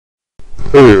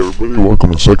Hey everybody,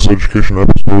 welcome to Sex Education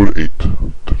Episode 8.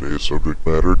 Today's subject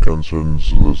matter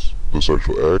concerns the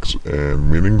sexual acts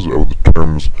and meanings of the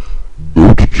terms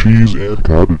goat cheese and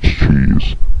cottage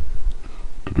cheese.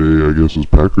 Today I guess is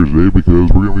Packers Day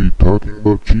because we're going to be talking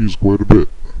about cheese quite a bit.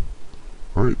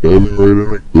 Alright, diving right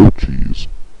in at goat cheese.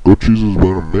 Goat cheese is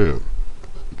when a man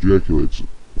ejaculates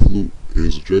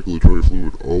his ejaculatory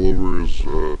fluid all over his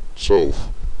self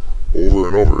over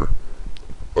and over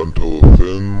until a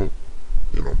thin,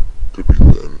 could be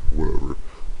thin, whatever,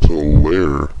 till a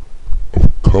layer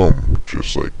of cum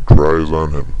just like dries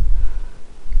on him.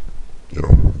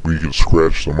 We can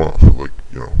scratch them off, like,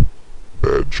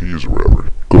 bad cheese or whatever,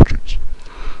 goat cheese.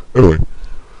 Anyway,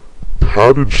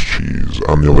 cottage cheese,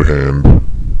 on the other hand,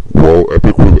 while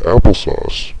epic with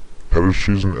applesauce, cottage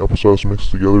cheese and applesauce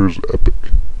mixed together is epic.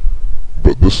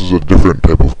 But this is a different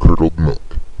type of curdled milk.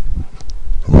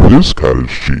 This cottage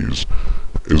cheese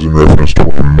is in reference to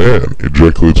when a man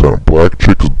ejaculates on a black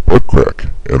chick's butt crack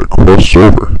and it crusts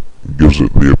over, gives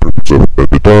it the purpose of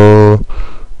da-da-da,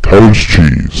 cottage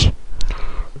cheese.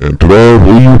 And ta-da,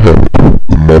 there you have it,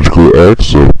 the magical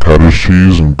acts of cottage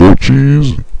cheese and goat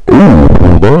cheese. Oh,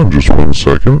 hold on just 1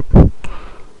 second.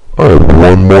 I have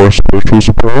one more special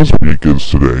surprise for you kids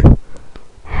today.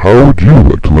 How would you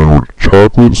like to learn what a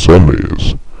chocolate sundae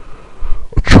is?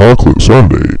 A chocolate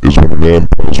sundae is when a man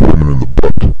punches a woman in the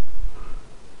butt,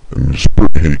 and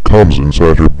he comes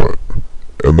inside her butt,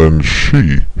 and then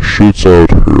she shoots out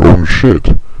her own shit,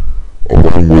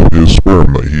 along with his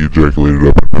sperm that he ejaculated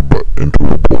up in her butt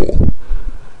into a bowl.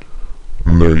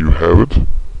 And there you have it,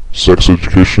 Sex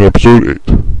Education Episode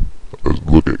 8.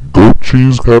 A look at goat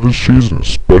cheese, cottage cheese, and a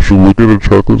special look at a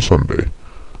chocolate sundae.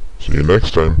 See you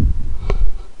next time.